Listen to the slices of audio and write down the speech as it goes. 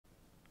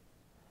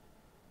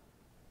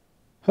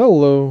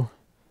Hello,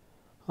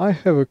 I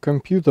have a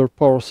computer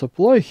power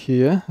supply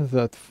here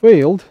that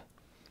failed.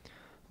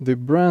 The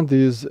brand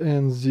is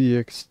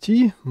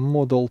NZXT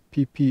model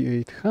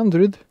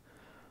PP-800,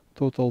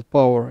 total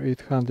power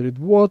 800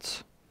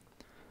 watts.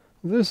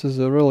 This is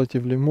a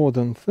relatively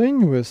modern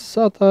thing with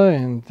SATA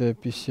and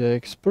PCI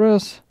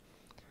Express,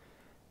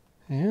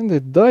 and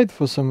it died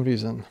for some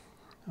reason.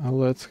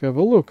 Let's have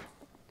a look.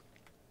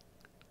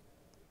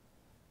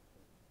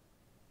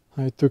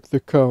 I took the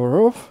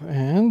cover off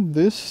and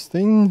this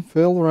thing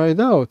fell right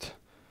out.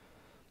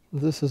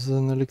 This is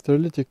an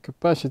electrolytic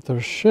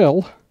capacitor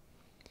shell,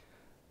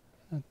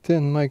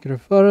 10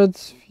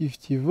 microfarads,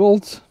 50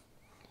 volts.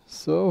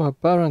 So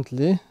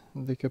apparently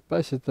the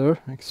capacitor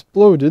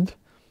exploded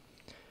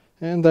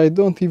and I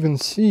don't even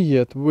see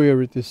yet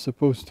where it is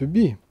supposed to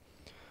be.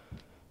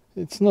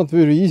 It's not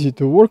very easy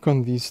to work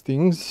on these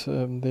things,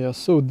 they are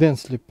so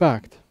densely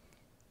packed.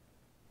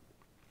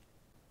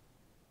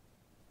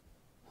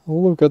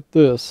 Look at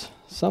this,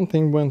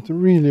 something went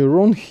really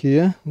wrong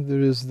here. There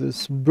is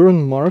this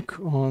burn mark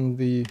on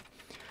the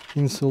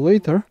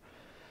insulator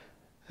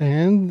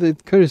and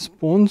it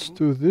corresponds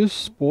to this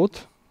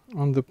spot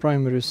on the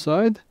primary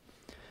side.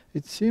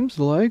 It seems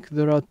like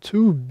there are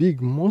two big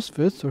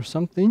MOSFETs or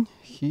something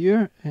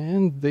here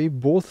and they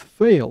both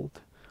failed.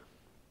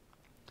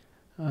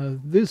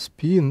 This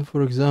pin,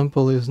 for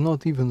example, is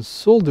not even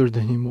soldered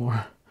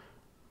anymore.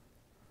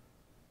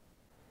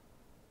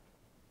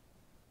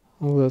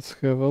 Let's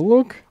have a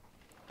look.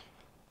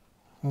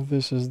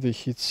 This is the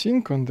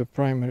heatsink on the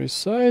primary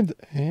side,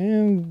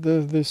 and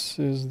this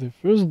is the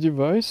first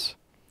device.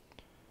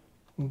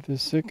 The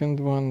second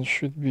one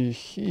should be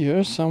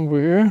here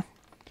somewhere,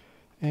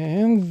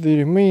 and the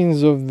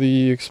remains of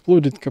the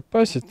exploded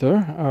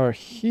capacitor are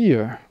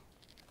here.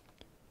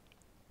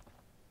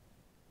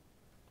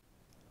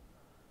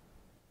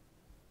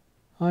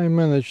 I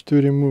managed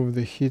to remove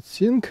the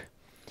heatsink.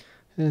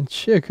 And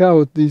check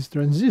out these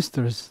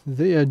transistors,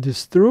 they are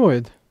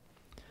destroyed.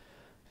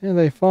 And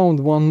I found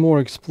one more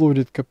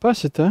exploded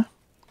capacitor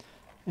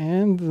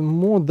and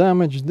more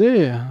damage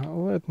there.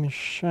 Let me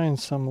shine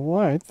some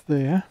light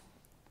there.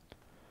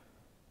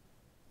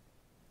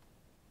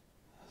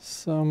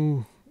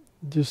 Some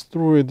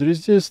destroyed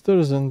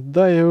resistors and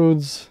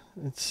diodes.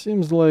 It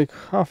seems like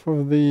half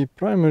of the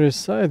primary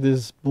side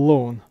is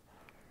blown.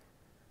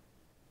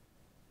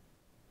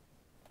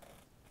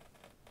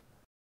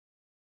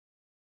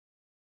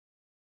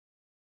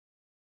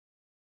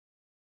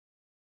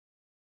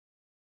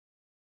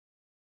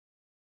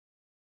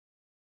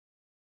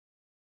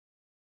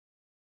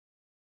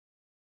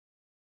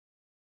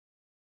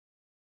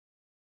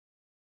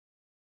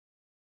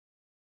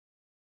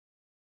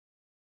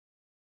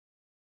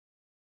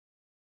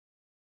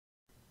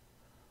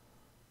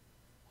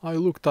 I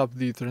looked up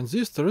the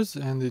transistors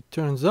and it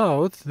turns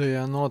out they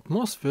are not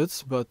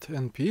MOSFETs but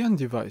NPN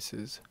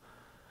devices,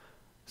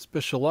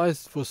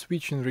 specialized for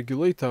switch and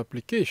regulator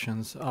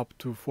applications up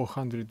to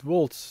 400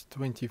 volts,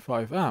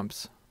 25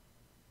 amps.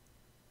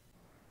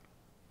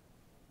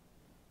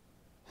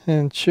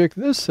 And check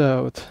this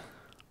out.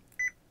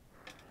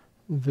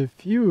 The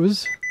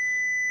fuse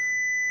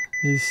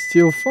is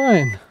still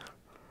fine.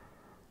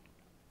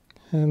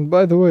 And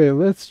by the way,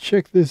 let's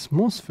check this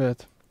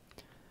MOSFET.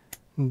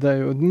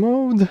 Diode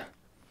mode,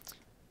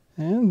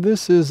 and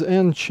this is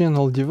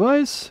N-channel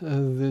device.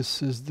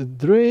 This is the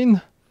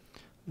drain,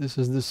 this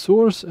is the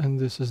source, and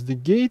this is the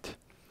gate.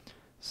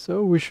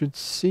 So we should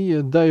see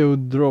a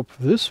diode drop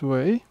this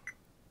way,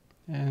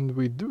 and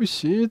we do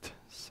see it,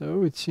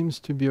 so it seems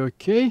to be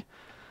okay.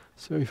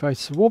 So if I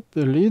swap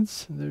the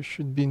leads, there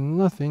should be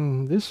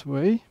nothing this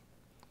way.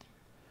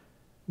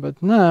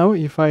 But now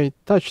if I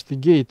touch the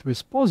gate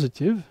with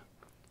positive,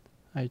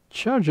 I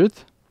charge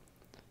it,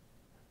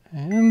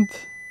 and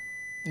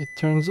it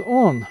turns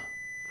on.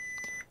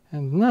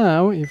 And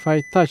now if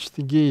I touch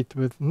the gate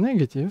with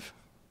negative,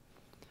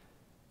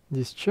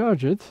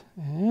 discharge it,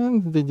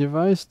 and the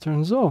device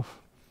turns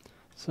off.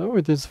 So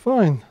it is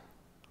fine.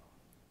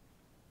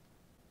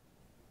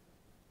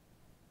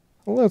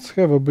 Let's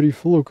have a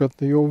brief look at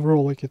the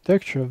overall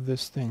architecture of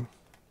this thing.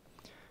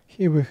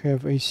 Here we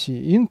have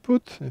AC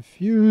input, a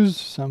fuse,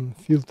 some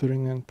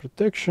filtering and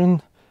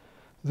protection.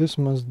 This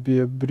must be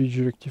a bridge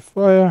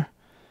rectifier.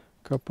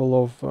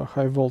 Couple of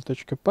high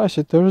voltage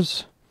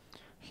capacitors.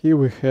 Here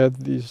we had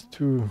these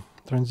two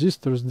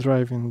transistors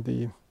driving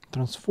the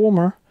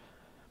transformer,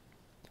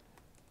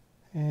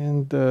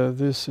 and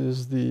this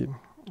is the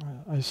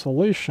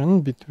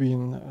isolation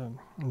between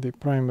the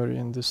primary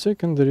and the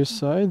secondary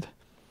side,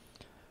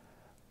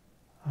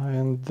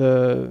 and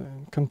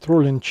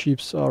controlling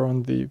chips are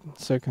on the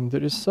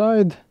secondary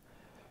side,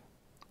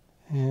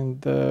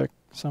 and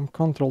some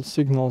control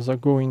signals are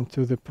going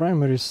to the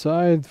primary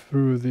side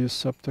through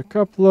this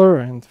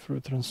optocoupler and through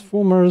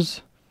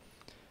transformers.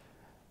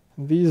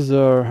 These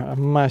are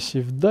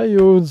massive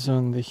diodes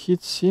on the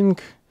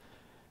heatsink,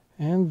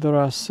 and there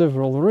are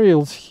several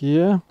rails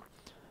here,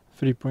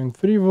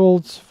 3.3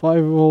 volts,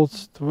 5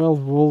 volts, 12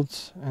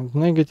 volts, and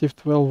negative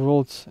 12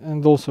 volts,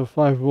 and also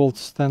 5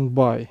 volts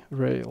standby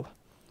rail.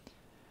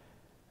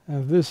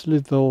 This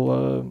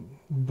little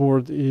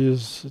board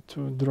is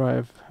to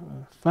drive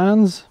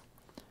fans,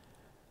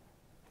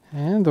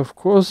 and of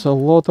course a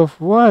lot of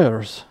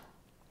wires.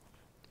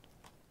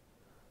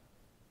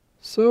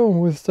 So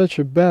with such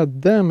a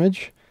bad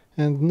damage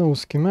and no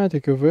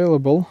schematic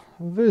available,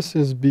 this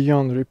is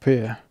beyond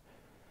repair.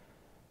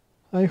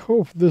 I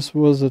hope this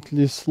was at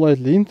least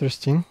slightly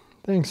interesting.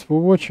 Thanks for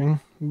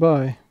watching.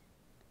 Bye.